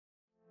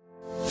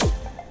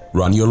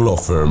Run your law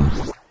firm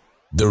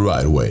the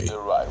right way.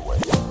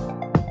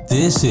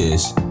 This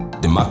is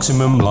the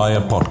Maximum Lawyer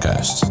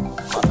Podcast.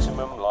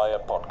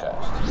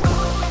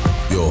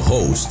 Your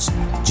hosts,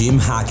 Jim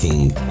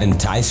Hacking and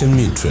Tyson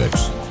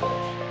Mutrux.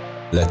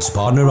 Let's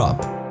partner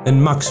up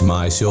and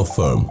maximize your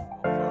firm.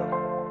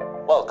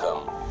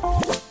 Welcome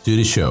to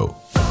the show.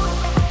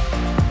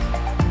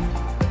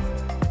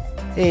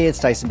 Hey, it's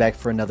Tyson back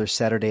for another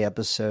Saturday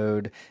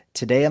episode.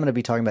 Today I'm going to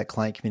be talking about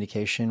client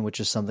communication, which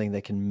is something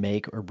that can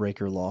make or break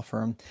your law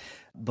firm.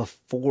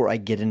 Before I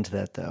get into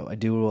that, though, I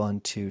do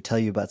want to tell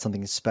you about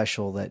something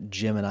special that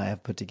Jim and I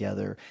have put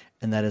together,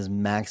 and that is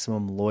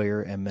Maximum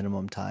Lawyer and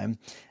Minimum Time.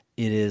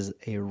 It is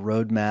a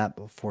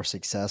roadmap for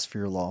success for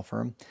your law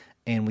firm,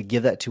 and we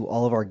give that to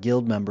all of our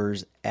guild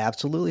members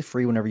absolutely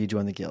free whenever you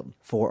join the guild.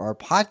 For our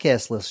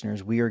podcast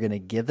listeners, we are going to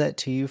give that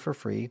to you for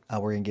free.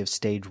 We're going to give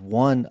stage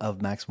 1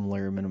 of Maximum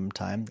Lawyer Minimum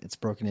Time. It's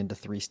broken into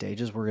 3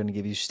 stages. We're going to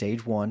give you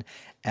stage 1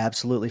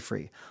 absolutely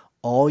free.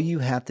 All you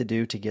have to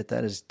do to get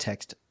that is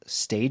text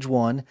stage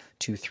 1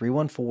 to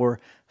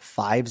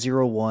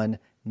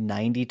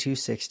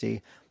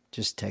 314-501-9260.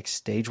 Just text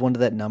stage 1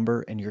 to that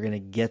number and you're going to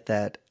get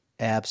that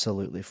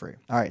absolutely free.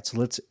 All right, so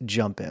let's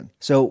jump in.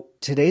 So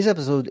today's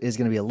episode is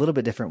going to be a little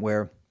bit different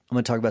where I'm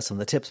going to talk about some of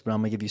the tips, but I'm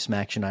going to give you some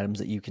action items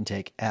that you can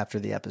take after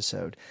the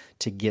episode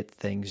to get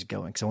things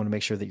going. Because I want to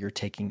make sure that you're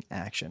taking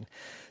action.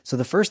 So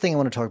the first thing I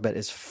want to talk about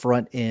is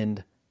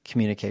front-end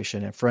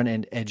communication and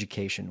front-end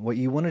education. What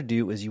you want to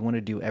do is you want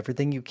to do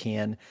everything you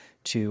can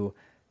to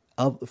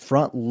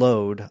front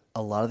load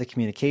a lot of the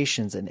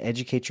communications and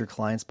educate your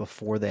clients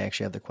before they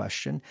actually have the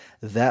question.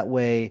 That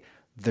way,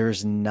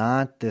 there's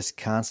not this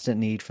constant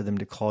need for them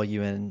to call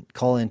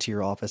into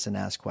your office and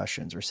ask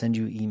questions or send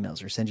you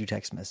emails or send you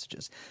text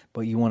messages.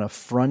 But you want to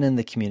front end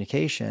the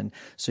communication.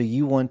 So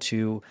you want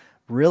to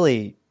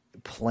really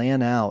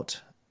plan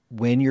out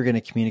when you're going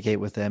to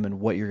communicate with them and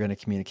what you're going to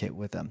communicate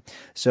with them.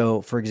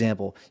 So for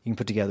example, you can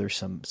put together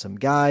some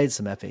guides,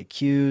 some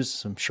FAQs,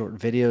 some short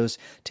videos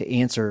to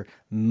answer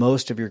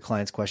most of your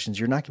clients' questions.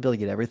 You're not going to be able to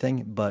get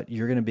everything, but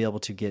you're going to be able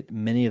to get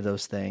many of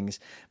those things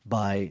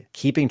by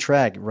keeping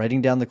track,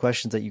 writing down the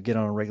questions that you get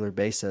on a regular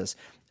basis,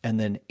 and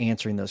then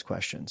answering those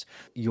questions.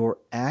 Your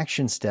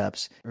action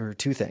steps are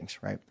 2 things,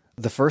 right?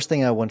 The first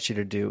thing I want you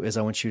to do is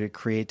I want you to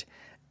create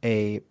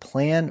a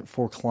plan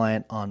for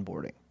client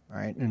onboarding. All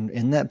right. And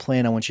in that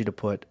plan, I want you to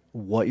put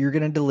what you're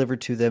going to deliver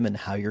to them and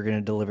how you're going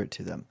to deliver it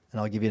to them.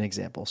 And I'll give you an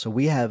example. So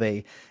we have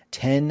a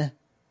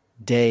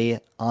 10-day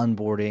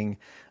onboarding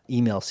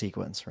email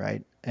sequence,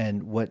 right?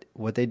 And what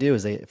they do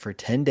is for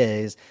 10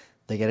 days,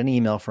 they get an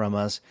email from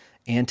us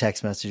and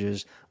text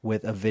messages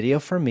with a video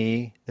from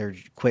me. They're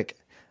quick.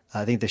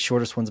 I think the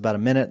shortest one's about a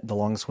minute. The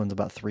longest one's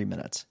about 3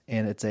 minutes.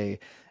 And it's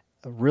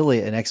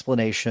really an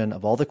explanation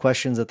of all the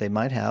questions that they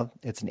might have.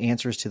 It's an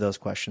answers to those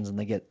questions, and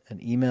they get an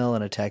email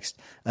and a text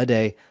a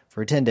day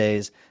for 10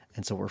 days.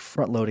 And so we're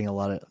front loading a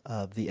lot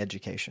of the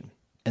education.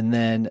 And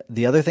then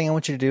the other thing I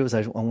want you to do is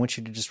I want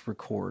you to just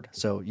record.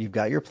 So you've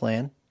got your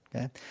plan.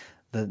 Okay.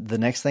 The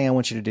next thing I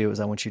want you to do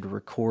is I want you to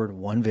record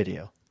one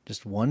video,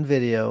 just one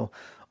video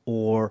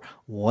or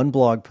one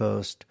blog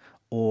post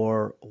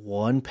or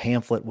one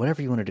pamphlet,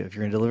 whatever you want to do. If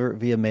you're going to deliver it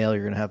via mail,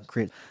 you're going to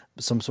create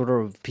some sort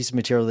of piece of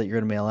material that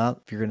you're going to mail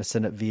out. If you're going to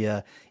send it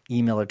via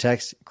email or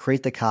text,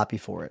 create the copy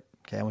for it.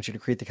 Okay, I want you to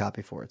create the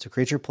copy for it. So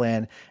create your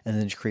plan and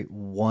then just create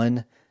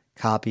one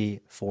copy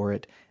for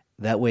it.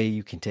 That way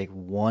you can take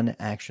one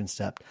action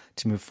step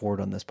to move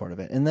forward on this part of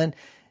it. And then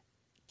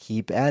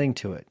keep adding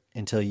to it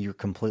until you're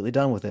completely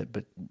done with it.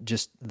 But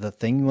just the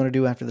thing you want to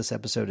do after this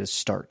episode is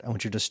start. I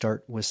want you to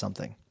start with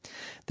something.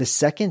 The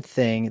second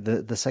thing,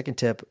 the second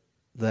tip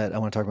that I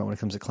want to talk about when it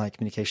comes to client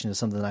communication is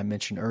something that I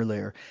mentioned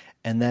earlier,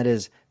 and that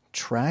is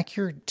track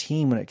your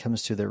team when it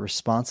comes to their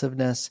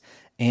responsiveness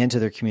and to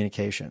their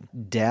communication.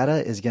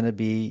 Data is going to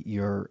be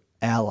your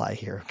ally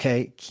here,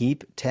 okay?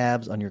 Keep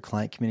tabs on your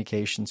client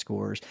communication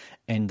scores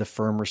and the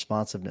firm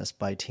responsiveness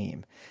by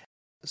team.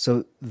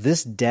 So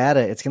this data,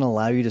 it's going to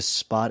allow you to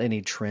spot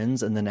any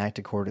trends and then act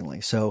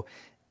accordingly. So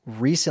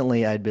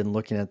recently, I'd been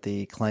looking at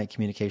the client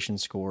communication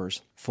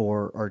scores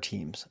for our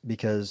teams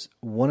because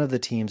one of the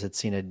teams had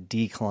seen a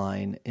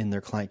decline in their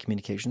client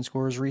communication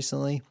scores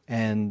recently,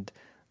 and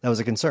that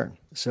was a concern.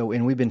 So,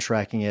 and we've been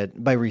tracking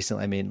it by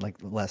recently, I mean like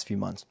the last few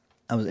months.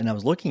 I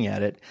was looking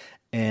at it,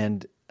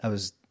 and I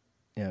was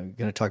going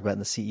to talk about in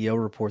the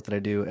CEO report that I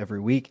do every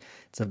week.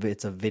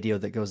 It's a video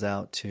that goes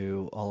out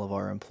to all of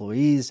our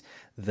employees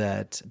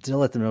that to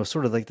let them know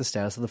sort of like the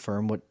status of the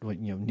firm, what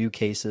new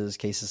cases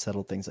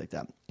settled, things like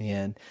that,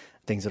 and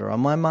things that are on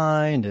my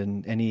mind,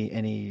 and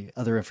any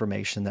other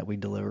information that we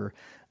deliver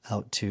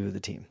out to the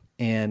team.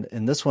 And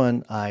in this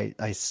one, I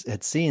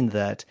had seen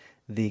that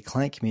the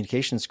client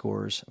communication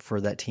scores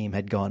for that team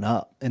had gone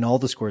up, and all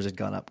the scores had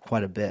gone up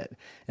quite a bit.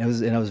 And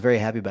I was very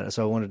happy about it.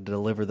 So I wanted to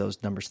deliver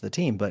those numbers to the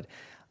team, but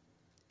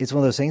it's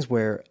one of those things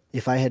where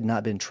if I had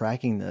not been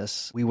tracking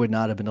this, we would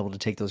not have been able to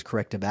take those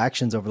corrective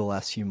actions over the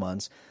last few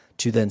months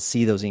to then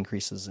see those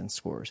increases in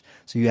scores.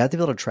 So you have to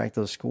be able to track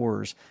those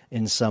scores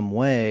in some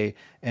way.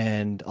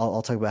 And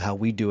I'll talk about how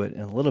we do it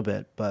in a little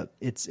bit, but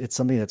it's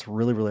something that's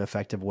really, really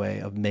effective way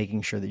of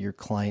making sure that your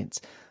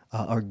clients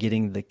are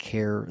getting the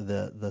care,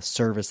 the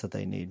service that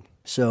they need.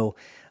 So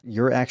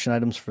your action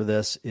items for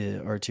this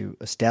are to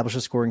establish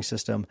a scoring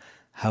system,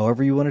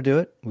 however you want to do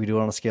it. We do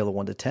it on a scale of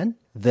 1 to 10.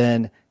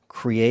 Then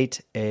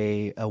create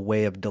a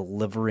way of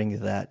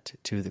delivering that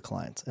to the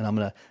clients. And I'm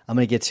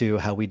gonna get to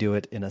how we do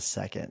it in a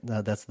second.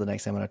 That's the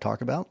next thing I'm going to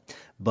talk about.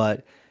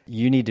 But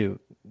you need to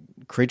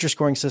create your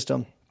scoring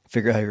system,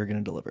 figure out how you're going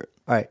to deliver it.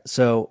 All right.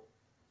 So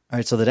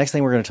the next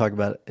thing we're going to talk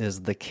about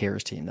is the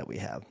CARES team that we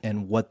have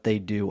and what they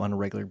do on a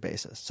regular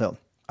basis. So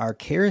our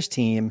CARES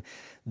team,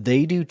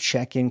 they do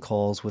check-in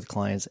calls with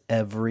clients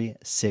every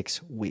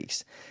 6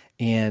 weeks.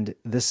 And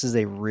this is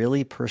a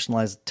really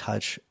personalized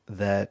touch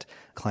that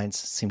clients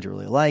seem to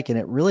really like. And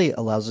it really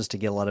allows us to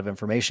get a lot of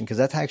information, because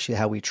that's actually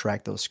how we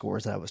track those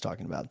scores that I was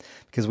talking about,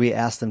 because we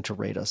ask them to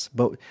rate us.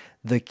 But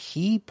the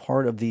key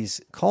part of these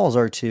calls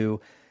are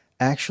to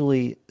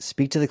actually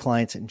speak to the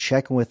clients and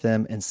check in with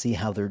them and see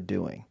how they're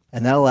doing.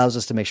 And that allows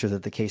us to make sure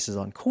that the case is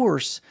on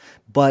course,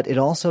 but it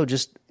also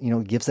just,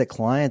 gives that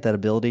client that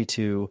ability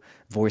to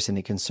voice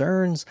any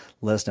concerns,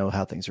 let us know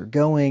how things are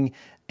going.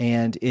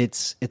 And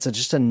it's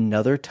just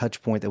another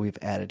touch point that we've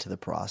added to the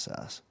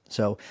process.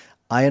 So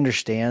I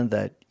understand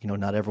that,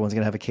 not everyone's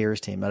going to have a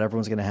CARES team. Not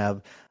everyone's going to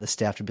have the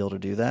staff to be able to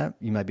do that.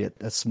 You might be at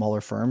a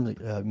smaller firm,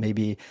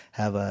 maybe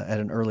have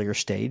at an earlier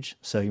stage.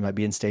 So you might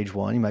be in stage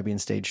 1, you might be in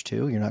stage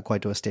 2. You're not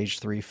quite to a stage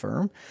 3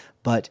 firm.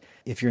 But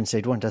if you're in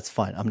stage 1, that's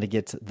fine. I'm going to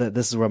get to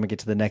this is where I'm going to get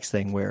to the next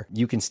thing, where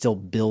you can still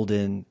build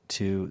in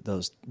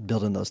those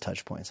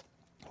touch points,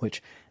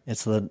 which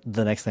it's the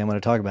next thing I'm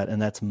going to talk about,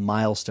 and that's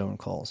milestone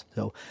calls.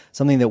 So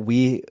something that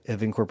we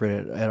have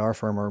incorporated at our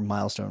firm are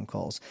milestone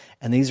calls.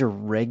 And these are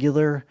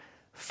regular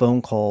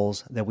phone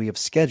calls that we have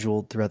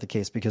scheduled throughout the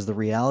case, because the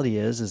reality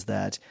is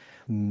that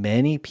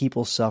many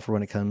people suffer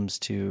when it comes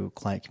to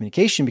client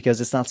communication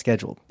because it's not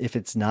scheduled. If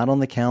it's not on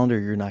the calendar,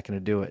 you're not going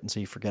to do it, and so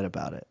you forget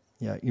about it.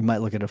 You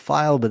might look at a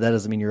file, but that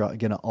doesn't mean you're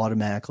going to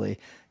automatically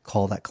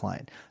call that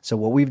client. So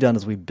what we've done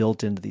is we've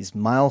built into these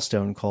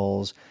milestone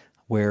calls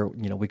where,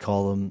 we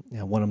call them,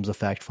 one of them's a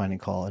fact-finding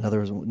call, another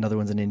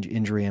one's an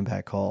injury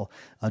impact call.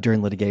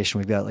 During litigation,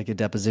 we've got like a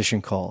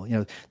deposition call,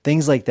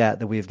 things like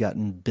that we've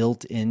gotten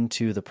built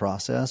into the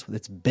process.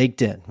 It's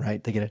baked in,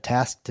 right? They get a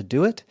task to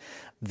do it.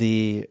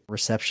 The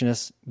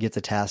receptionist gets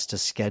a task to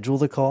schedule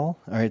the call.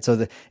 All right.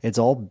 So it's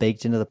all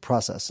baked into the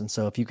process. And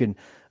so if you can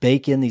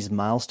bake in these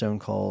milestone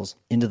calls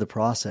into the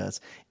process,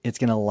 it's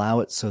going to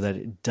allow it so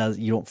that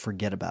you don't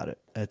forget about it.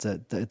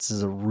 It's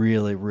a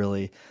really,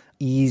 really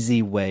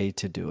easy way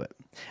to do it.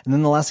 And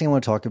then the last thing I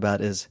want to talk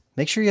about is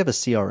make sure you have a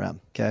CRM.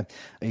 Okay.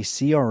 A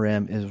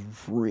CRM is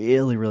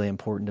really, really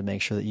important to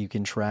make sure that you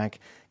can track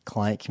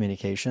client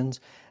communications.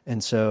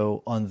 And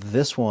so on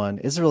this one,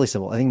 it's really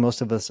simple. I think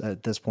most of us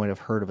at this point have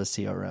heard of a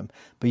CRM,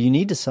 but you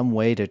need some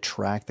way to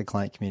track the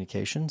client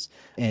communications.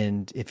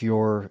 And if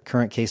your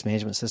current case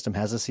management system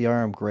has a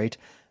CRM, great.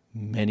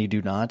 Many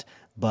do not,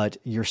 but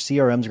your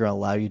CRMs are going to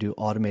allow you to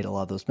automate a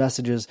lot of those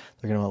messages.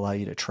 They're going to allow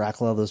you to track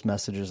a lot of those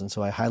messages. And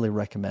so I highly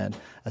recommend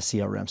a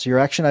CRM. So your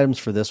action items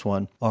for this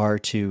one are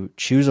to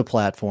choose a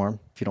platform.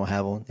 If you don't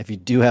have one, if you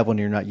do have one,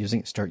 and you're not using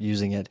it, start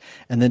using it.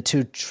 And then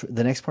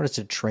the next part is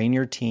to train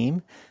your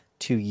team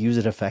to use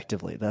it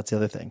effectively. That's the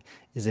other thing,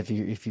 is if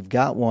you've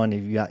got one,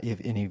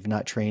 and you've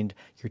not trained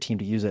your team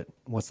to use it,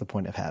 what's the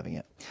point of having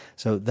it?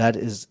 So that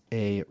is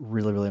a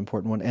really, really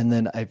important one. And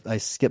then I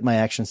skipped my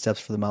action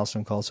steps for the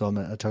milestone calls, so I'm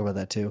going to talk about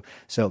that too.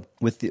 So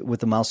with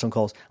the milestone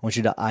calls, I want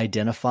you to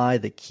identify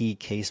the key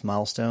case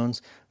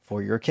milestones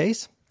for your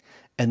case,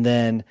 and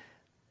then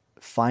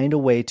find a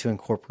way to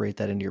incorporate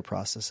that into your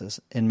processes.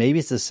 And maybe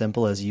it's as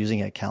simple as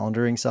using a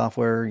calendaring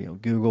software,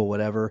 Google,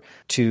 whatever,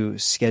 to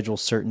schedule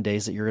certain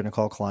days that you're going to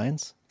call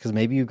clients. Because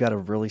maybe you've got a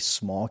really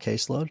small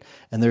caseload.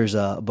 And there's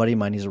a buddy of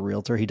mine, he's a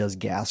realtor. He does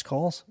gas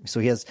calls. So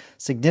he has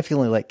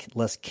significantly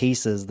less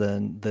cases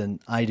than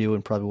I do,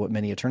 and probably what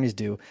many attorneys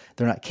do.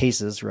 They're not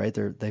cases, right?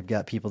 They've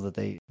got people that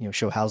they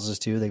show houses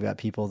to. They've got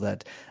people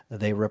that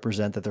they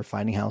represent, that they're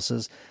finding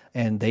houses.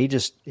 And they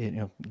just,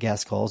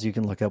 gas calls, you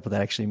can look up what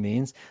that actually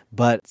means.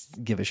 But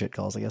give a shit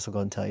calls, I guess I'll go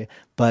ahead and tell you.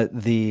 But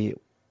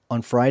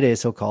on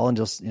Fridays, he'll call and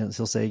just,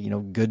 he'll say,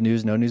 good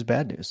news, no news,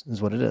 bad news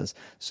is what it is.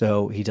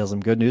 So he tells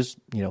them good news,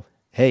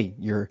 hey,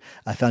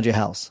 I found you a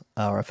house,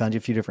 or I found you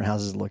a few different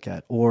houses to look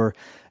at, or,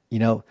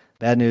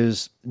 bad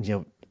news,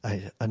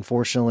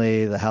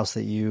 unfortunately, the house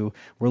that you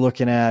were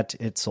looking at,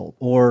 it sold.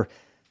 Or,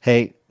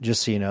 hey,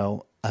 just so you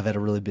know, I've had a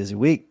really busy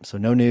week, so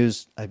no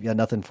news. I've got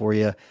nothing for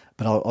you,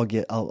 but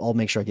I'll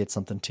make sure I get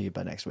something to you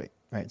by next week.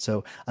 Right.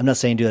 So I'm not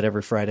saying do that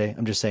every Friday.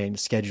 I'm just saying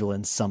schedule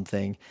in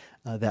something.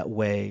 That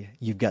way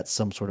you've got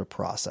some sort of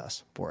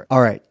process for it.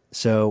 All right.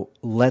 So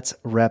let's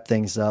wrap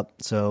things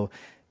up. So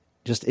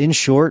just in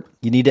short,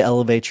 you need to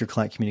elevate your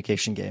client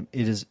communication game.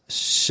 It is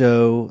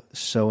so,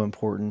 so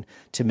important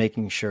to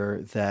making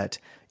sure that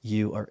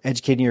you are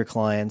educating your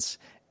clients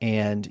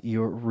And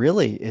you're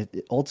really,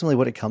 ultimately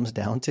what it comes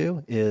down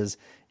to is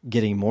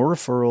getting more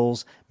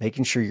referrals,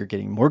 making sure you're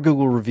getting more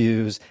Google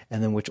reviews,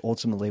 and then which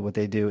ultimately what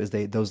they do is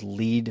those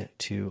lead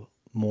to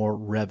more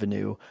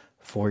revenue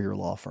for your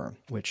law firm,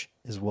 which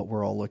is what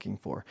we're all looking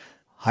for.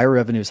 Higher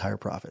revenues, higher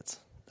profits.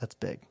 That's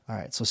big. All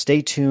right, so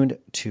stay tuned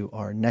to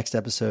our next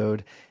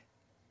episode.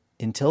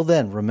 Until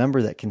then,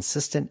 remember that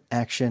consistent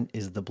action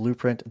is the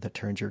blueprint that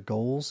turns your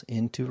goals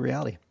into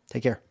reality.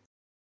 Take care.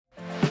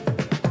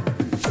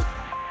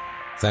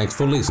 Thanks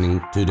for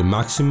listening to the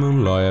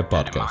Maximum Lawyer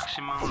Podcast.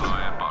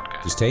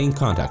 To stay in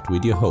contact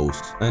with your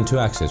host and to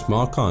access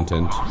more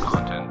content,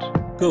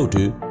 go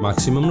to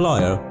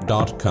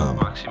MaximumLawyer.com.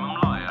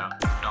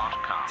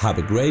 Have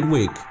a great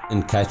week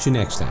and catch you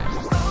next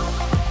time.